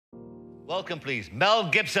Welcome, please, Mel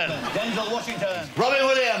Gibson. Denzel Washington. Robin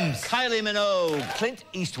Williams. Kylie Minogue. Clint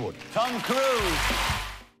Eastwood. Tom Cruise.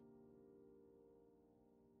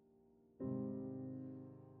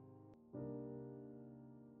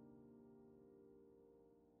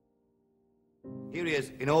 Here he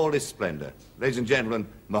is in all his splendour. Ladies and gentlemen,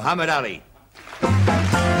 Muhammad Ali.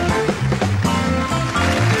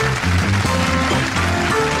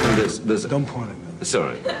 There's... Don't point at me.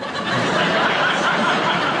 Sorry.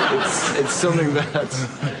 it's something that...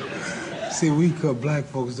 See, black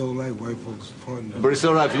folks don't like white folks pointing at But it's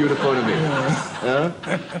all right for you to point at me. Yeah.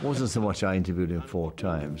 It wasn't so much I interviewed him 4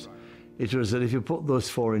 times. It was that if you put those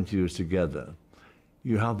 4 interviews together,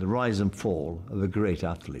 you have the rise and fall of a great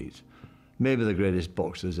athlete. Maybe the greatest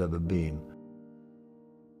boxer there's ever been.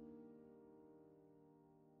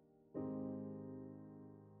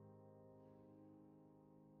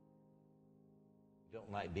 You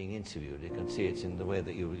don't like being interviewed. You can see it's in the way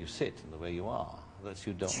that you sit and the way you are. That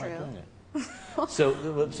you don't like doing it.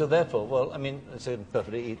 so therefore, well, I mean, it's a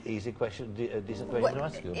perfectly easy question, a decent question to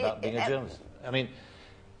ask you about being a journalist. I mean,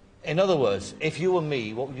 in other words, if you were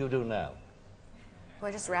me, what would you do now?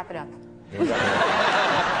 Well, just wrap it up.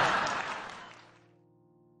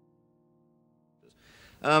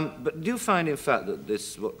 But do you find, in fact, that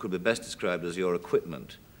this, what could be best described as your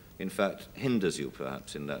equipment, in fact, hinders you,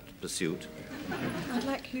 perhaps, in that pursuit? I'd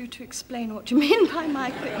like you to explain what you mean by my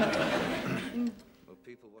equipment. Well,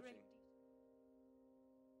 people watching...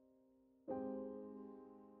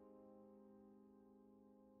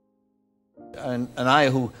 And I,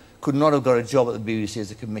 who could not have got a job at the BBC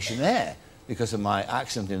as a commissionaire because of my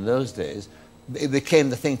accent in those days, it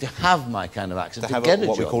became the thing to have my kind of accent, to get a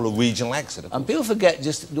what job. we call a regional accent. And people forget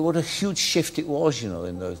just what a huge shift it was, you know,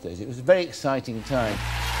 in those days. It was a very exciting time.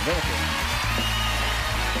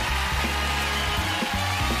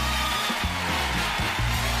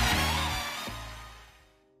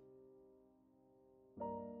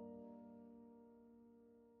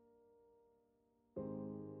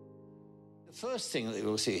 The first thing that we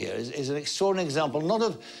will see here is an extraordinary example, not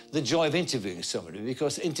of the joy of interviewing somebody,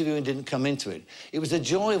 because interviewing didn't come into it. It was the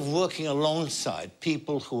joy of working alongside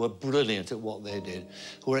people who were brilliant at what they did,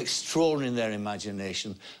 who were extraordinary in their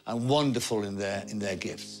imagination and wonderful in their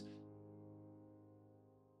gifts.